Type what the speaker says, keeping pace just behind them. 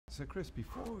So, Chris,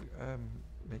 before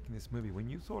making this movie, when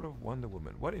you thought of Wonder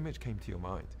Woman, what image came to your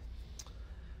mind?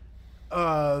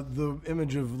 The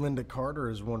image of Linda Carter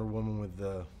as Wonder Woman with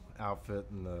the outfit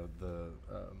and the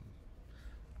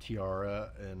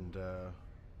tiara, and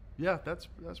yeah, that's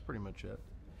pretty much it.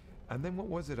 And then what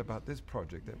was it about this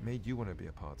project that made you want to be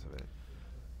a part of it?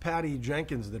 Patty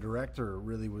Jenkins, the director,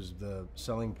 really was the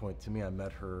selling point to me. I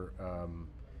met her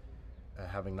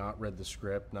having not read the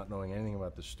script, not knowing anything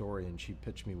about the story, and she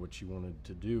pitched me what she wanted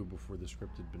to do before the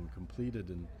script had been completed,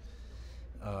 and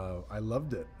I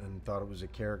loved it and thought it was a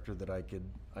character that I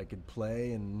could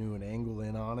play and knew an angle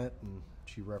in on it. And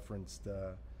she referenced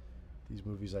these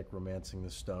movies like *Romancing the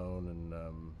Stone* and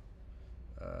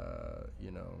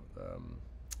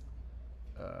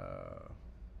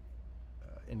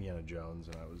Indiana Jones,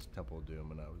 and I was *Temple of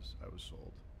Doom*, and I was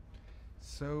sold.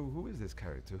 So, who is this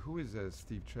character? Who is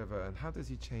Steve Trevor, and how does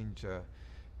he change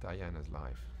Diana's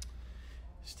life?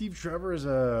 Steve Trevor is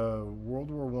a World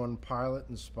War I pilot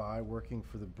and spy working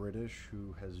for the British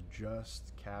who has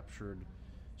just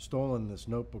stolen this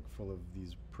notebook full of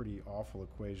these pretty awful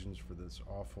equations for this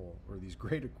awful, or these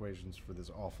great equations for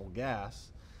this awful gas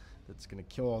that's going to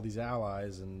kill all these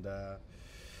allies. And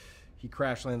he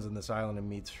crash lands on this island and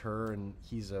meets her, and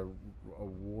he's a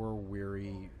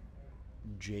war-weary,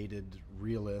 jaded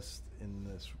realist in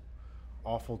this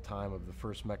awful time of the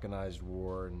first mechanized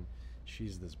war, and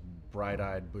she's this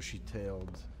bright-eyed,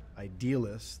 bushy-tailed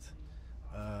idealist,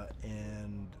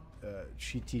 and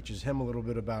she teaches him a little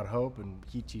bit about hope, and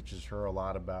he teaches her a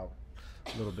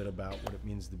little bit about what it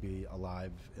means to be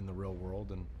alive in the real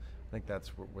world, and I think that's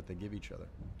what they give each other.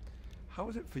 How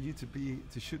was it for you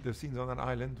to shoot those scenes on that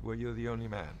island where you're the only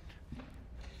man?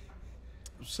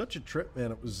 It was such a trip,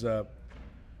 man. It was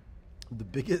the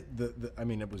biggest. I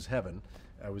mean, it was heaven.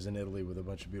 I was in Italy with a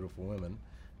bunch of beautiful women.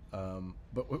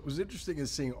 But what was interesting is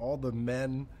seeing all the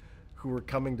men who were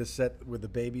coming to set with the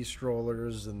baby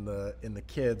strollers and the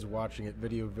kids watching at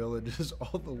Video Villages.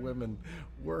 All the women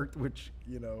worked, which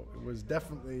was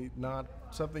definitely not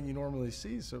something you normally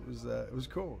see. So it was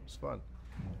cool. It was fun.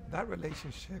 That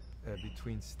relationship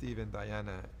between Steve and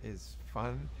Diana is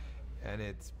fun, and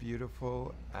it's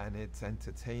beautiful, and it's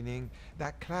entertaining.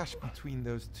 That clash between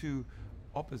those two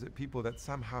opposite people that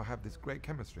somehow have this great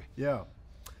chemistry. Yeah.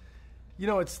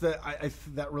 It's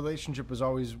that relationship has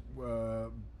always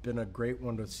been a great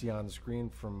one to see on screen,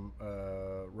 from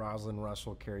Rosalind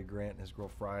Russell, Cary Grant, and His Girl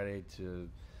Friday, to,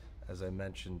 as I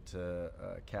mentioned, to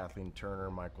Kathleen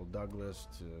Turner, Michael Douglas,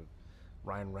 to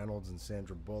Ryan Reynolds and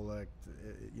Sandra Bullock.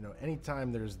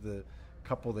 Anytime there's the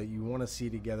couple that you want to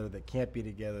see together that can't be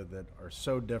together, that are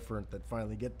so different, that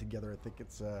finally get together, I think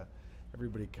it's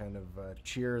everybody kind of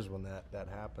cheers when that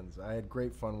happens. I had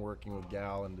great fun working with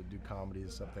Gal, and to do comedy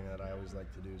is something that I always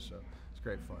like to do, so it's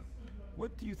great fun.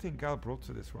 What do you think Gal brought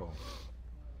to this role?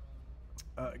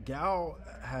 Gal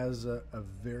has a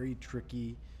very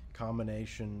tricky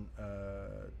combination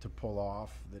to pull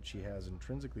off that she has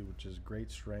intrinsically, which is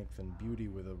great strength and beauty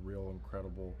with a real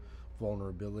incredible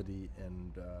vulnerability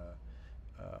and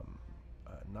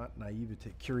not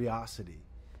naivete, curiosity,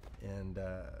 and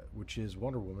which is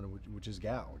Wonder Woman, which is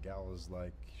Gal. Gal is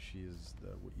like, she is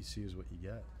what you see is what you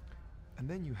get. And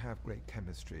then you have great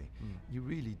chemistry. You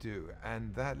really do,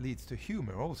 and that leads to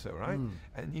humor also, right?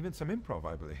 And even some improv,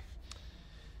 I believe.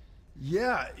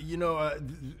 Yeah,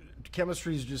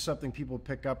 chemistry is just something people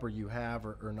pick up, or you have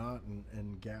or not,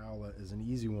 and Gal is an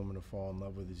easy woman to fall in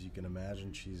love with, as you can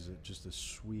imagine. She's just a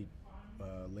sweet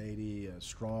lady, a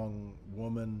strong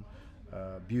woman,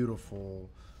 beautiful,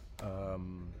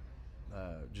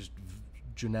 just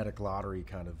genetic lottery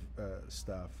kind of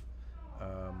stuff.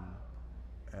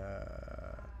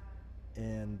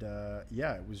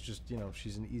 It was just,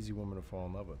 she's an easy woman to fall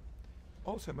in love with.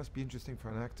 Also, it must be interesting for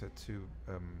an actor to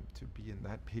be in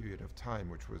that period of time,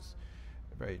 which was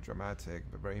very dramatic,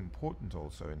 but very important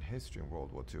also in history in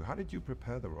World War II. How did you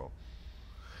prepare the role?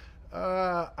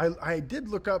 I did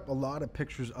look up a lot of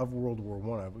pictures of World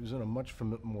War I. I was much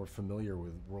more familiar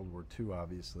with World War II,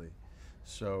 obviously.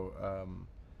 So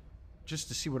just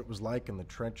to see what it was like in the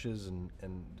trenches, and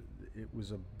it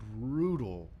was a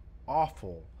brutal,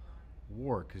 awful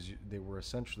war, because they were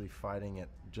essentially fighting it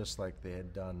just like they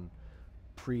had done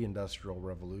pre-industrial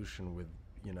revolution with,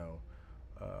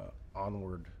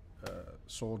 onward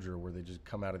soldier, where they just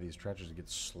come out of these trenches and get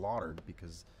slaughtered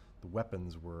because the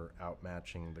weapons were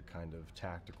outmatching the kind of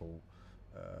tactical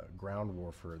ground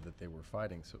warfare that they were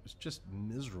fighting. So it was just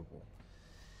miserable.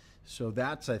 So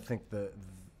that's, I think,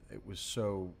 it was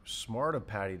so smart of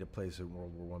Patty to place it in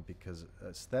World War I, because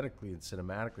aesthetically and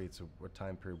cinematically it's a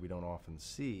time period we don't often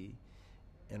see,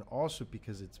 and also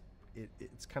because it's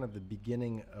kind of the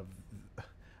beginning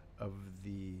of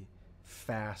the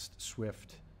fast,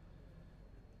 swift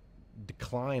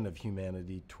decline of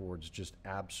humanity towards just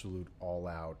absolute,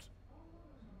 all-out,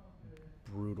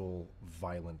 brutal,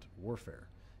 violent warfare.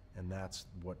 And that's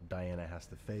what Diana has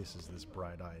to face as this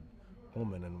bright-eyed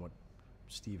woman, and what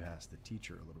Steve has to teach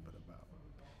her a little bit about.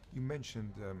 You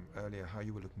mentioned earlier how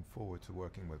you were looking forward to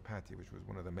working with Patty, which was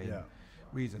one of the main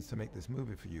reasons to make this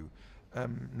movie for you.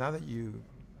 Now that you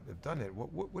have done it,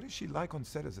 what is she like on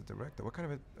set as a director? What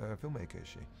kind of a filmmaker is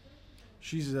she?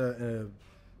 She's an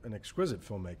exquisite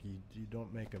filmmaker. You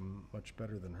don't make them much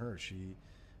better than her.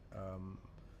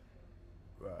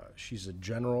 She's a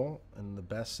general in the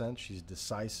best sense. She's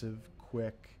decisive,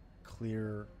 quick,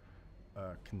 clear,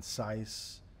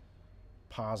 concise,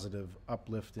 positive,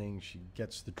 uplifting. She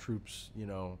gets the troops,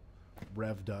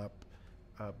 revved up.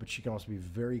 But she can also be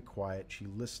very quiet. She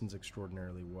listens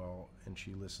extraordinarily well, and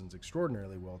she listens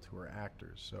extraordinarily well to her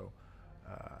actors. So,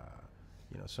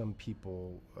 some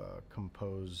people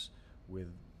compose with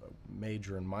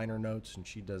major and minor notes, and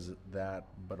she does that,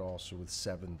 but also with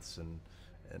sevenths and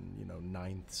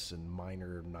ninths and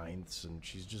minor ninths, and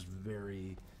she's just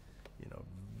very,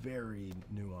 very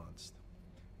nuanced.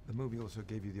 The movie also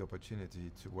gave you the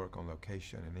opportunity to work on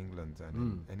location in England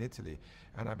and in Italy,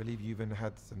 and I believe you even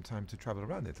had some time to travel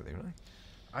around Italy, right?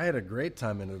 I had a great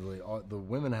time in Italy. The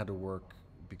women had to work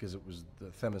because it was the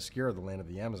Themyscira, the land of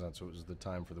the Amazon, so it was the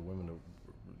time for the women to.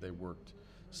 They worked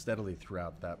steadily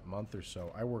throughout that month or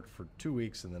so. I worked for 2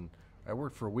 weeks, and then I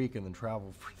worked for a week, and then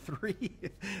traveled for 3.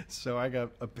 So I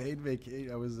got a paid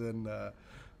vacation. I was in.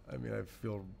 I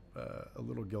feel a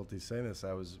little guilty saying this.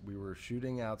 We were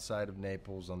shooting outside of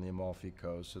Naples on the Amalfi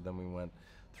Coast, so then we went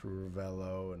through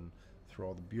Ravello and through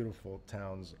all the beautiful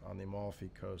towns on the Amalfi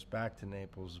Coast, back to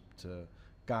Naples, to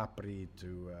Capri,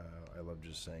 I love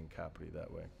just saying Capri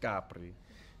that way, Capri,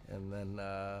 and then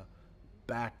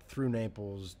back through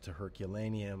Naples to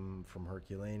Herculaneum, from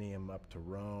Herculaneum up to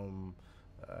Rome.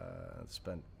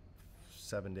 Spent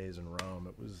 7 days in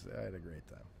Rome. I had a great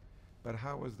time. But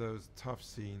how was those tough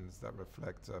scenes that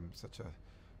reflect such a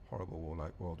horrible war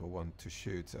like World War I to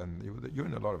shoot? And you're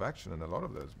in a lot of action in a lot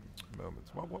of those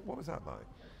moments. What was that like?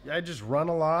 Yeah, I just run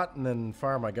a lot and then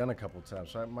fire my gun a couple of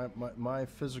times. So my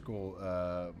physical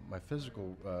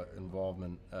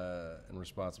involvement and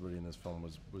responsibility in this film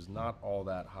was not all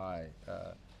that high.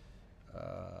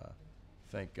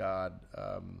 Thank God.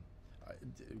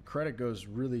 Credit goes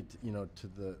really to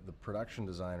the production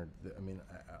designer.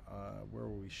 Where were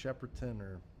we? Shepperton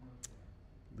or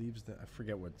Leavesden? I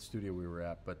forget what studio we were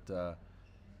at, but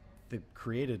they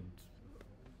created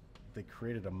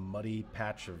a muddy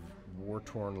patch of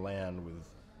war-torn land with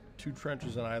 2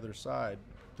 trenches on either side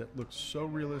that looked so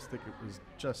realistic. It was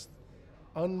just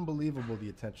unbelievable, the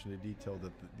attention to detail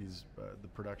that the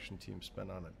production team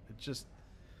spent on it. It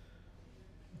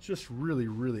just really,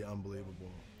 really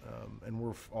unbelievable. And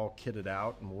we're all kitted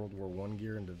out in World War I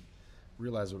gear, and to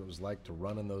realize what it was like to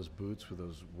run in those boots with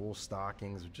those wool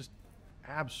stockings, just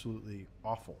absolutely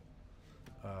awful.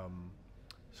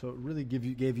 So it really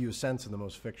gave you a sense in the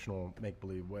most fictional,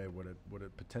 make-believe way what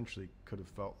it potentially could have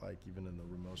felt like, even in the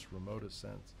most remotest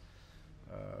sense.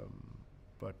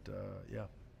 Yeah.